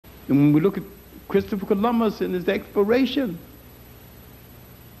And when we look at Christopher Columbus and his exploration,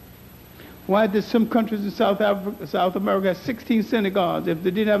 why did some countries in South America have 16 synagogues? If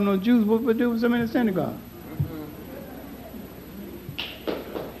they didn't have no Jews, what would they do with so many synagogues?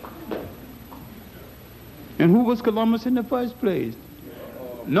 And who was Columbus in the first place?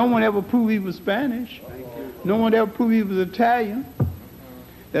 No one ever proved he was Spanish. No one ever proved he was Italian.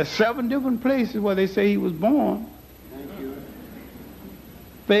 There's 7 different places where they say he was born.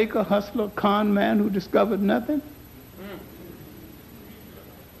 Faker, hustler, con man who discovered nothing.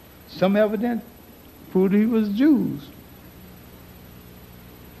 Some evidence proved he was Jews.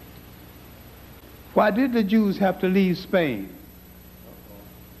 Why did the Jews have to leave Spain?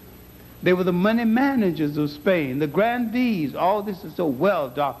 They were the money managers of Spain, the grandees. All this is so well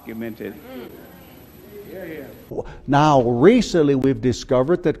documented. Now, recently we've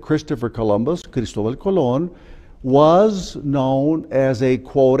discovered that Christopher Columbus, Cristobal Colon, was known as a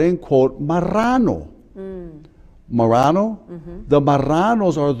quote-unquote Marrano. Marrano? The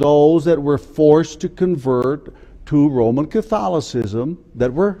Marranos are those that were forced to convert to Roman Catholicism,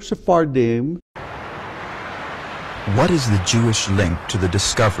 that were Sephardim. What is the Jewish link to the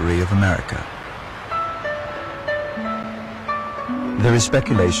discovery of America? There is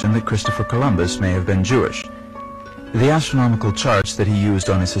speculation that Christopher Columbus may have been Jewish. The astronomical charts that he used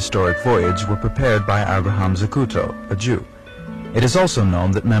on his historic voyage were prepared by Abraham Zacuto, a Jew. It is also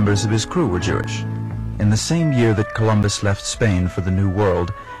known that members of his crew were Jewish. In the same year that Columbus left Spain for the New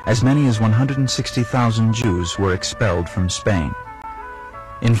World, as many as 160,000 Jews were expelled from Spain.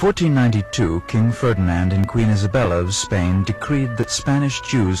 In 1492, King Ferdinand and Queen Isabella of Spain decreed that Spanish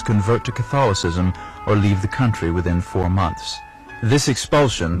Jews convert to Catholicism or leave the country within 4 months. This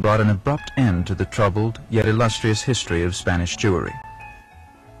expulsion brought an abrupt end to the troubled yet illustrious history of Spanish Jewry.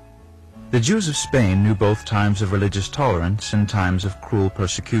 The Jews of Spain knew both times of religious tolerance and times of cruel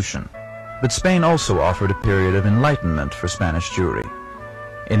persecution. But Spain also offered a period of enlightenment for Spanish Jewry.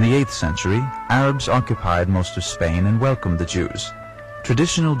 In the 8th century, Arabs occupied most of Spain and welcomed the Jews.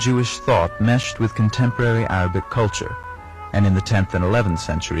 Traditional Jewish thought meshed with contemporary Arabic culture, and in the 10th and 11th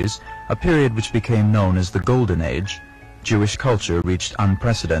centuries, a period which became known as the Golden Age, Jewish culture reached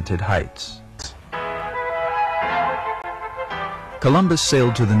unprecedented heights. Columbus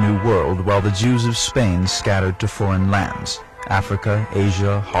sailed to the New World while the Jews of Spain scattered to foreign lands: Africa,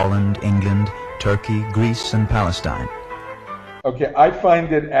 Asia, Holland, England, Turkey, Greece, and Palestine. Okay, I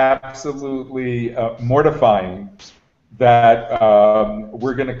find it absolutely mortifying that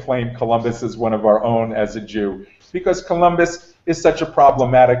we're going to claim Columbus as one of our own as a Jew, because Columbus is such a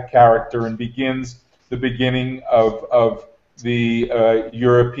problematic character and begins the beginning of the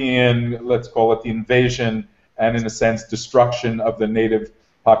European, let's call it the invasion, and in a sense destruction of the native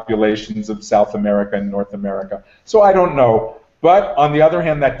populations of South America and North America. So I don't know. But on the other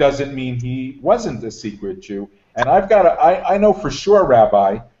hand, that doesn't mean he wasn't a secret Jew. And I know for sure,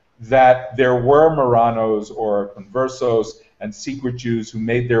 Rabbi, that there were Marranos or conversos and secret Jews who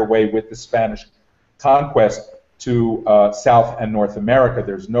made their way with the Spanish conquest to South and North America.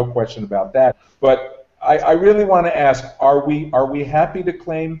 There's no question about that. But I really want to ask: Are we happy to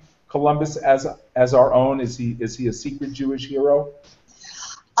claim Columbus as our own? Is he a secret Jewish hero?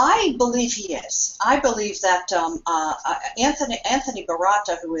 I believe he is. I believe that Anthony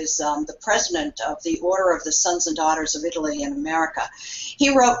Baratta, who is the president of the Order of the Sons and Daughters of Italy in America,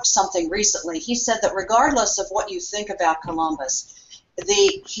 he wrote something recently. He said that regardless of what you think about Columbus,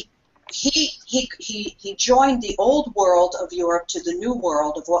 he joined the old world of Europe to the new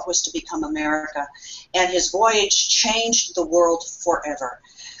world of what was to become America, and his voyage changed the world forever.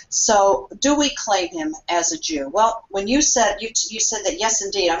 So, do we claim him as a Jew? Well, when you said that, yes,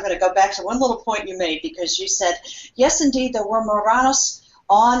 indeed, I'm going to go back to one little point you made, because you said, yes, indeed, there were Marranos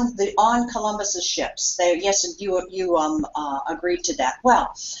on Columbus's ships. Yes, you agreed to that.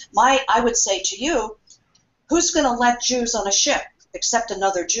 Well, I would say to you, who's going to let Jews on a ship except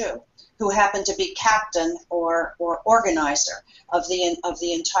another Jew who happened to be captain or organizer of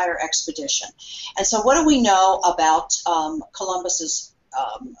the entire expedition? And so, what do we know about Columbus's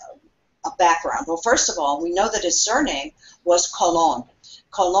background? Well, first of all, we know that his surname was Colon.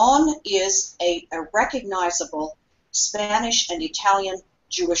 Colon is a recognizable Spanish and Italian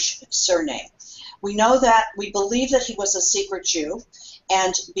Jewish surname. We believe that he was a secret Jew,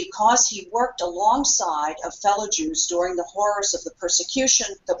 and because he worked alongside of fellow Jews during the horrors of the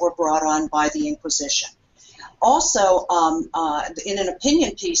persecution that were brought on by the Inquisition. Also, in an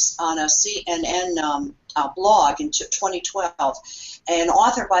opinion piece on a CNN blog in 2012. An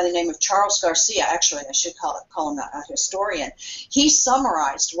author by the name of Charles Garcia, actually I should call him a historian, he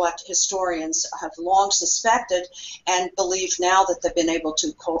summarized what historians have long suspected and believe now that they've been able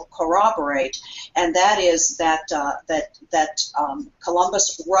to corroborate, and that is that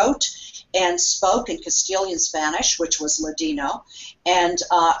Columbus wrote and spoke in Castilian Spanish, which was Ladino, and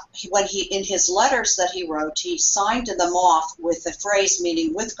when in his letters that he wrote, he signed them off with the phrase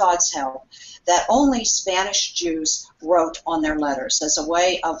meaning "with God's help," that only Spanish Jews wrote on their letters as a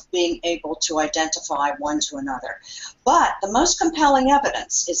way of being able to identify one to another. But the most compelling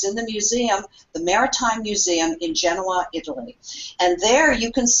evidence is in the museum, the Maritime Museum in Genoa, Italy. And there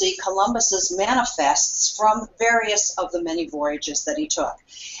you can see Columbus's manifests from various of the many voyages that he took.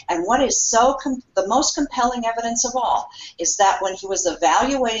 And what is the most compelling evidence of all is that when he was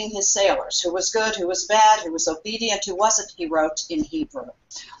evaluating his sailors, who was good, who was bad, who was obedient, who wasn't, he wrote in Hebrew.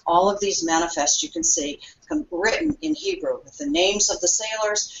 All of these manifests you can see written in Hebrew with the names of the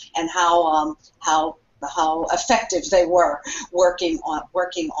sailors and how effective they were working on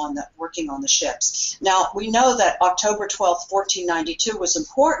the ships. Now we know that October 12, 1492 was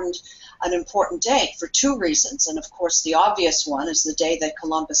an important date for two reasons, and of course the obvious one is the day that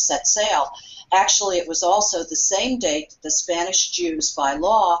Columbus set sail. Actually, it was also the same date that the Spanish Jews by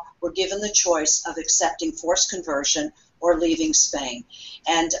law were given the choice of accepting forced conversion or leaving Spain,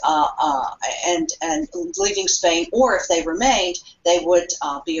 and leaving Spain, or if they remained, they would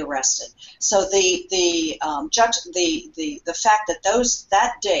be arrested. So the fact that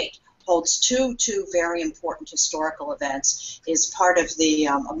that date holds two very important historical events is part of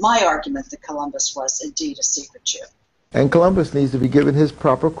my argument that Columbus was indeed a secret Jew. And Columbus needs to be given his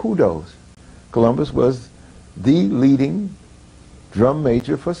proper kudos. Columbus was the leading drum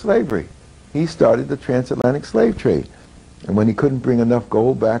major for slavery. He started the transatlantic slave trade. And when he couldn't bring enough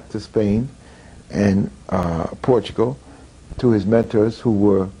gold back to Spain and Portugal, to his mentors, who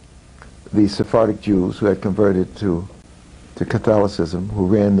were the Sephardic Jews who had converted to Catholicism, who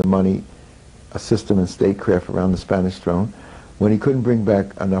ran the money system and statecraft around the Spanish throne, when he couldn't bring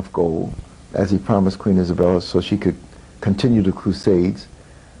back enough gold, as he promised Queen Isabella so she could continue the Crusades,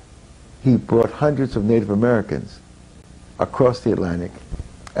 he brought hundreds of Native Americans across the Atlantic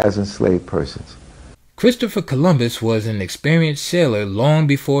as enslaved persons. Christopher Columbus was an experienced sailor long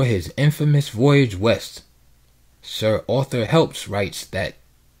before his infamous voyage west. Sir Arthur Helps writes that,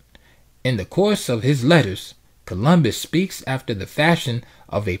 in the course of his letters, Columbus speaks after the fashion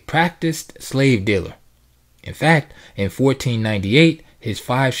of a practiced slave dealer. In fact, in 1498, his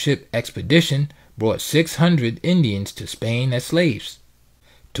 5-ship expedition brought 600 Indians to Spain as slaves.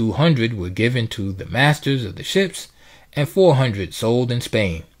 200 were given to the masters of the ships, and 400 sold in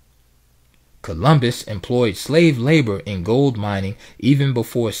Spain. Columbus employed slave labor in gold mining even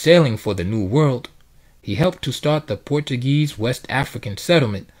before sailing for the New World. He helped to start the Portuguese West African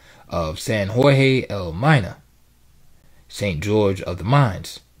settlement of San Jorge el Mina, St. George of the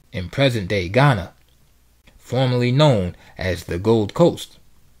Mines, in present-day Ghana, formerly known as the Gold Coast.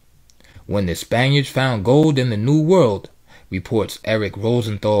 When the Spaniards found gold in the New World, reports Eric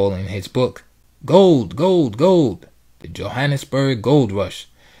Rosenthal in his book, Gold, Gold, Gold, the Johannesburg Gold Rush,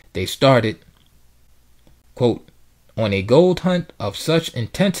 they started, quote, on a gold hunt of such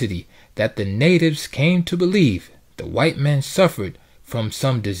intensity that the natives came to believe the white men suffered from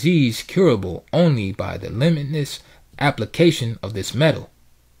some disease curable only by the limitless application of this metal.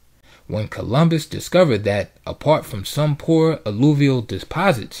 When Columbus discovered that, apart from some poor alluvial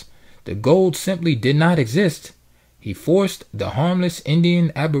deposits, the gold simply did not exist, he forced the harmless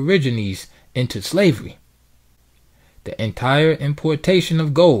Indian aborigines into slavery. The entire importation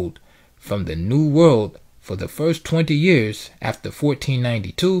of gold from the New World for the first 20 years after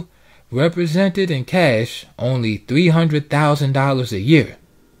 1492 represented in cash only $300,000 a year,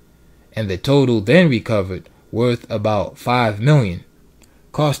 and the total then recovered, worth about $5 million,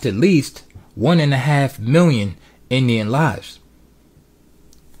 cost at least 1.5 million Indian lives.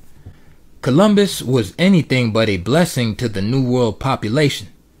 Columbus was anything but a blessing to the New World population.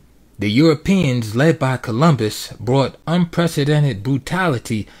 The Europeans, led by Columbus, brought unprecedented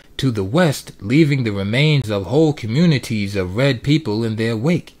brutality to the West, leaving the remains of whole communities of red people in their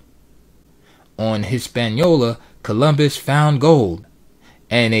wake. On Hispaniola, Columbus found gold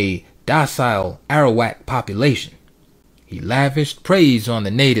and a docile Arawak population. He lavished praise on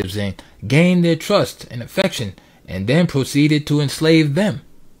the natives and gained their trust and affection, and then proceeded to enslave them.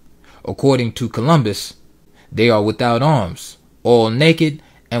 According to Columbus, they are without arms, all naked,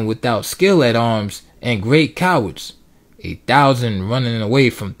 and without skill at arms, and great cowards, 1,000 running away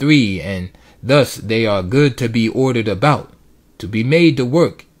from 3, and thus they are good to be ordered about, to be made to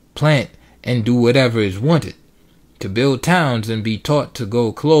work, plant, and do whatever is wanted, to build towns and be taught to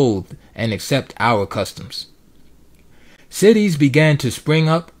go clothed and accept our customs. Cities began to spring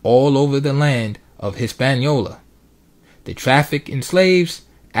up all over the land of Hispaniola. The traffic in slaves,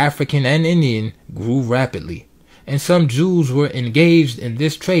 African and Indian, grew rapidly, and some Jews were engaged in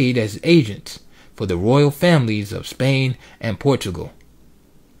this trade as agents for the royal families of Spain and Portugal.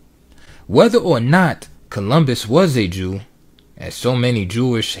 Whether or not Columbus was a Jew, as so many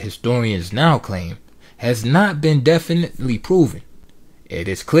Jewish historians now claim, has not been definitely proven. It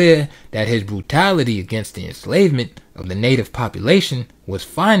is clear that his brutality against the enslavement of the native population was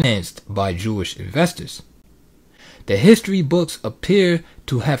financed by Jewish investors. The history books appear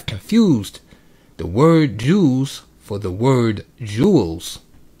to have confused the word Jews for the word jewels.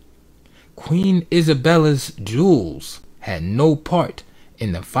 Queen Isabella's jewels had no part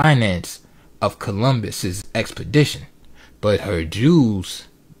in the finance of Columbus's expedition, but her Jews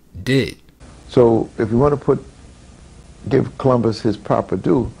did. So if you want to give Columbus his proper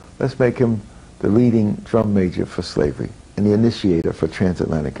due, let's make him the leading drum major for slavery and the initiator for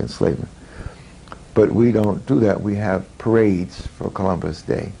transatlantic enslavement. But we don't do that. We have parades for Columbus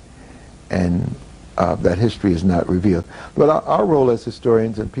Day, and that history is not revealed. But our role as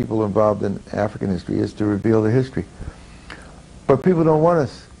historians and people involved in African history is to reveal the history. But people don't want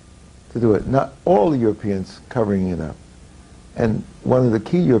us to do it. Not all the Europeans covering it up. And one of the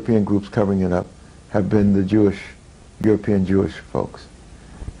key European groups covering it up have been the European Jewish folks,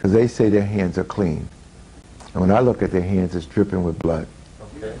 because they say their hands are clean. And when I look at their hands, it's dripping with blood.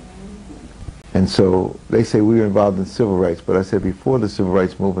 Okay. And so they say we were involved in civil rights, but I said before the civil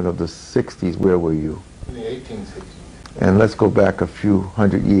rights movement of the 60s, where were you? In the 1860s. And let's go back a few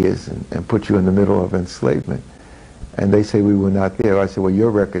hundred years and put you in the middle of enslavement. And they say we were not there. I said, well,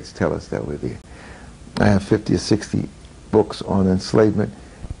 your records tell us that we're there. I have 50 or 60 books on enslavement,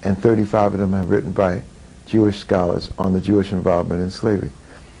 and 35 of them are written by Jewish scholars on the Jewish involvement in slavery.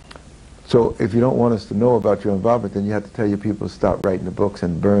 So if you don't want us to know about your involvement, then you have to tell your people to stop writing the books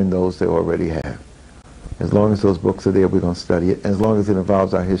and burn those they already have. As long as those books are there, we're going to study it. As long as it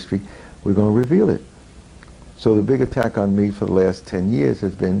involves our history, we're going to reveal it. So the big attack on me for the last 10 years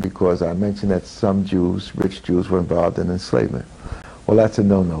has been because I mentioned that some Jews, rich Jews, were involved in enslavement. Well, that's a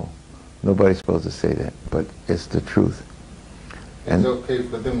no-no. Nobody's supposed to say that, but it's the truth. It's okay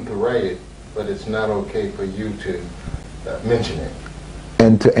for them to write it, but it's not okay for you to mention it.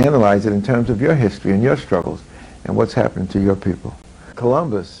 And to analyze it in terms of your history and your struggles and what's happened to your people.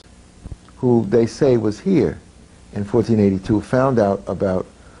 Columbus, who they say was here in 1482, found out about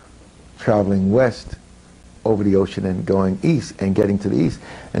traveling west over the ocean and going east and getting to the east.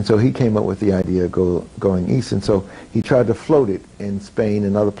 And so he came up with the idea of going east. And so he tried to float it in Spain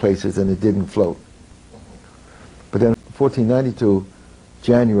and other places, and it didn't float. But then 1492,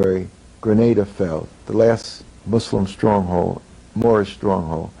 January, Grenada fell, the last Muslim stronghold, Moorish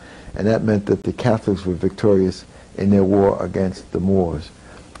stronghold, and that meant that the Catholics were victorious in their war against the Moors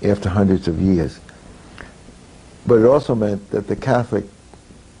after hundreds of years. But it also meant that the Catholics,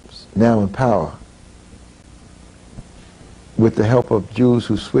 now in power, with the help of Jews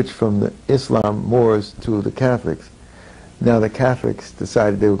who switched from the Islam Moors to the Catholics, now the Catholics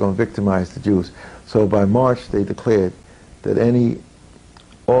decided they were going to victimize the Jews. So by March they declared that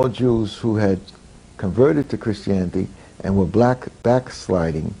all Jews who had converted to Christianity and were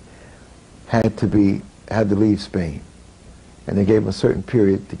backsliding had to leave Spain. And they gave them a certain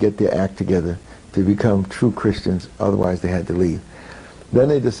period to get their act together to become true Christians, otherwise they had to leave. Then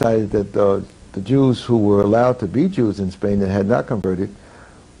they decided that the Jews who were allowed to be Jews in Spain that had not converted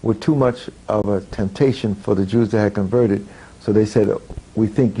were too much of a temptation for the Jews that had converted, so they said, we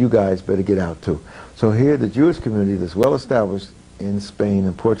think you guys better get out too. So here the Jewish community that's well established in Spain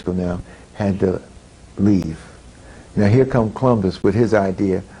and Portugal now had to leave. Now here comes Columbus with his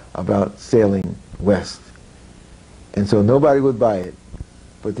idea about sailing west. And so nobody would buy it.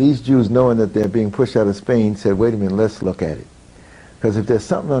 But these Jews, knowing that they're being pushed out of Spain, said, wait a minute, let's look at it. Because if there's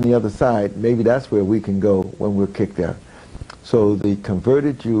something on the other side, maybe that's where we can go when we're kicked out. So the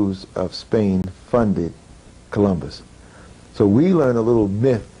converted Jews of Spain funded Columbus. So we learn a little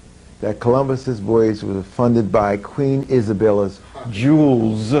myth that Columbus's voyage was funded by Queen Isabella's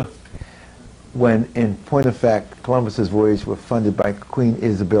jewels, when in point of fact, Columbus's voyage was funded by Queen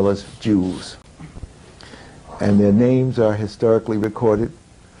Isabella's Jews. And their names are historically recorded: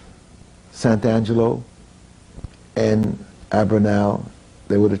 Sant'Angelo and Abernal.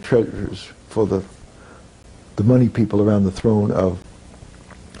 They were the treasurers for the money people around the throne of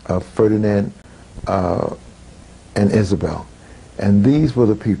Ferdinand and Isabel. And these were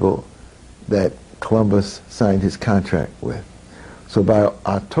the people that Columbus signed his contract with. So by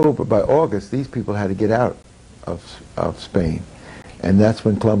August, these people had to get out of Spain. And that's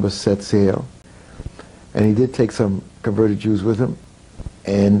when Columbus set sail. And he did take some converted Jews with him,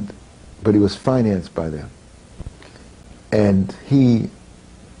 but he was financed by them. And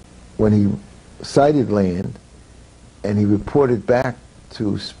when he sighted land and he reported back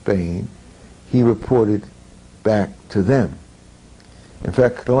to Spain, he reported back to them. In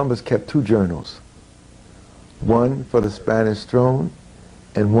fact, Columbus kept two journals, one for the Spanish throne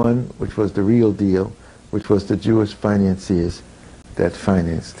and one which was the real deal, which was the Jewish financiers that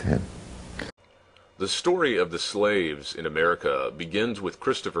financed him. The story of the slaves in America begins with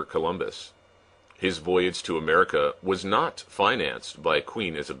Christopher Columbus. His voyage to America was not financed by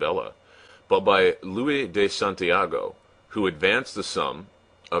Queen Isabella, but by Louis de Santiago, who advanced the sum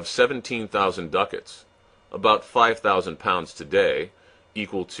of 17,000 ducats, about 5,000 pounds today,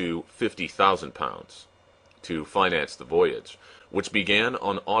 equal to 50,000 pounds, to finance the voyage, which began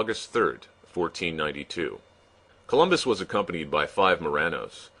on August 3rd, 1492. Columbus was accompanied by 5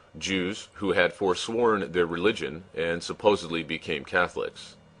 Marranos, Jews who had forsworn their religion and supposedly became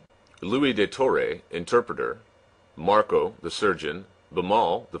Catholics. Louis de Torre, interpreter, Marco, the surgeon,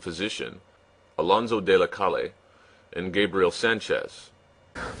 Bemal, the physician, Alonso de la Calle, and Gabriel Sanchez.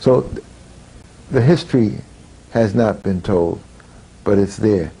 So the history has not been told, but it's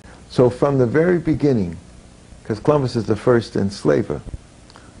there. So from the very beginning, because Columbus is the first enslaver,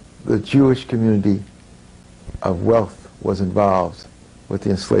 the Jewish community of wealth was involved with the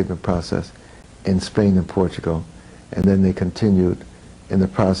enslavement process in Spain and Portugal, and then they continued in the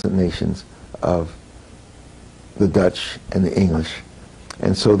Protestant nations of the Dutch and the English.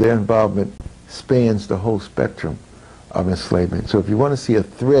 And so their involvement spans the whole spectrum of enslavement. So if you want to see a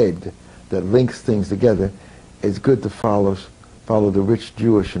thread that links things together, it's good to follow the rich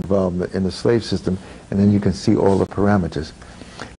Jewish involvement in the slave system, and then you can see all the parameters.